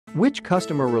Which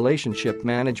customer relationship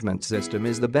management system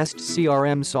is the best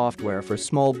CRM software for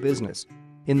small business?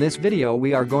 In this video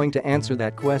we are going to answer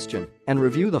that question and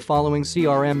review the following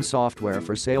CRM software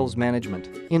for sales management: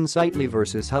 Insightly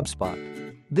versus Hubspot.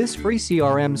 This free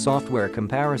CRM software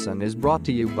comparison is brought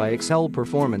to you by Excel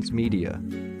Performance Media.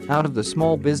 Out of the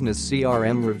small business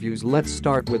CRM reviews, let's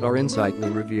start with our Insightly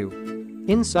review.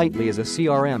 Insightly is a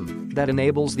CRM that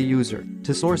enables the user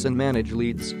to source and manage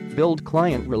leads, build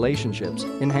client relationships,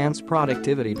 enhance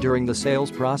productivity during the sales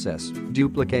process,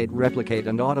 duplicate, replicate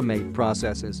and automate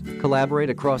processes, collaborate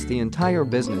across the entire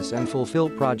business and fulfill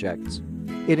projects.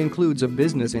 It includes a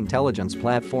business intelligence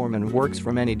platform and works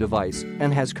from any device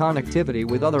and has connectivity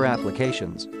with other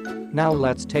applications. Now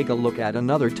let's take a look at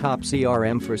another top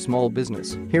CRM for small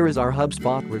business. Here is our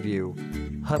HubSpot review.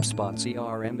 HubSpot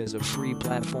CRM is a free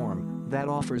platform that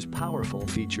offers powerful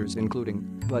features including,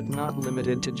 but not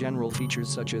limited to, general features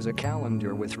such as a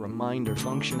calendar with reminder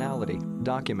functionality,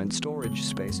 document storage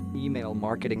space, email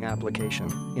marketing application,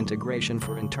 integration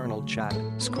for internal chat,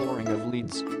 scoring of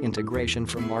leads, integration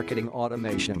for marketing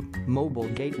automation, mobile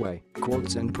gateway,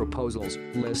 quotes and proposals,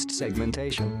 list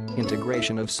segmentation,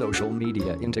 integration of social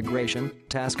media integration,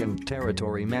 task and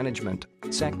territory management,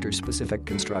 sector-specific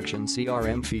construction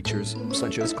CRM features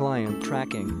such as client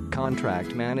tracking,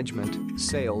 contract management,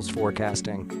 sales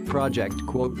forecasting, project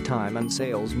quote time and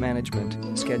sales management,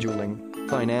 scheduling,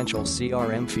 financial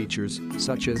CRM features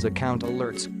such as account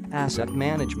alerts, asset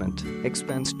management,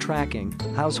 expense tracking,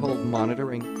 household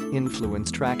monitoring,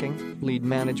 influence tracking, lead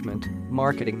management,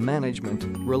 marketing management,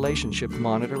 relationship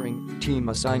monitoring, team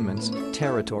assignments,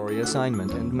 territory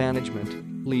assignment and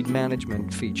management, lead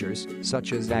management features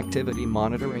such as activity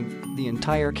monitoring, the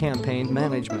entire campaign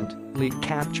management, lead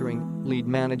capturing, lead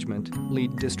management,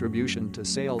 lead distribution to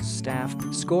sales staff,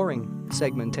 scoring,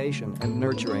 segmentation and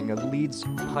nurturing of leads,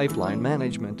 pipeline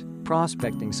management,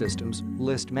 prospecting systems,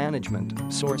 list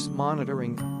management, source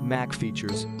monitoring, Mac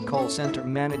features, call center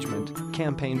management,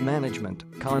 campaign management,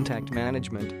 contact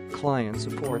management, client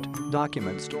support,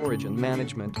 document storage and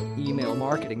management, email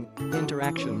marketing,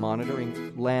 interaction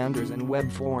monitoring, landers and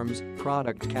web forms,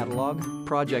 product catalog,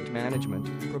 project management,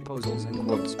 proposals and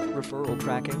quotes, referral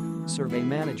tracking, survey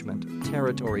management,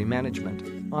 territory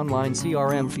management, online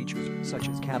CRM features such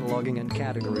as cataloging and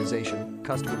categorization,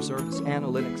 customer service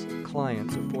analytics,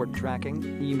 client support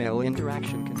tracking, email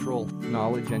interaction control,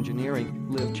 knowledge engineering,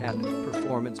 live chat,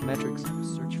 performance metrics,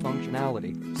 search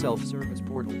functionality, self-service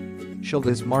portal. Show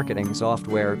this marketing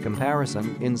software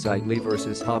comparison, Insightly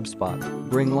versus HubSpot.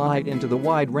 Bring light into the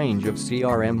wide range of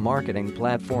CRM marketing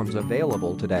platforms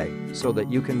available today so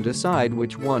that you can decide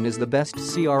which one is the best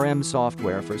CRM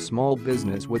software for small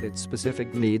business with its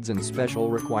specific needs and special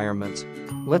requirements.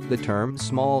 Let the term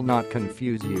small not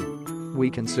confuse you. We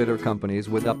consider companies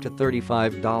with up to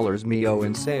 $35 MIO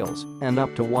in sales and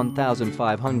up to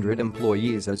 1,500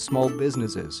 employees as small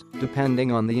businesses,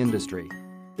 depending on the industry.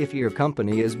 If your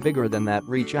company is bigger than that,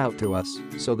 reach out to us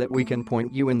so that we can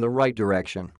point you in the right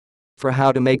direction. For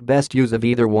how to make best use of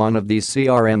either one of these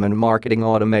CRM and marketing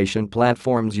automation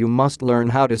platforms, you must learn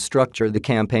how to structure the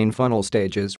campaign funnel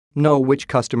stages, know which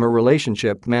customer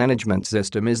relationship management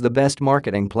system is the best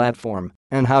marketing platform,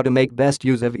 and how to make best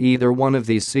use of either one of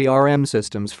these CRM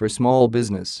systems for small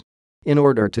business. In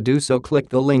order to do so, click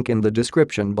the link in the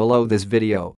description below this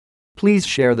video. Please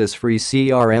share this free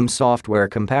CRM software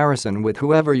comparison with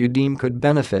whoever you deem could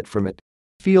benefit from it.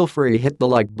 Feel free to hit the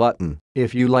like button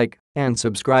if you like and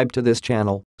subscribe to this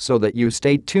channel so that you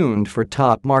stay tuned for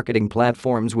top marketing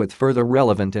platforms with further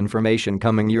relevant information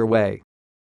coming your way.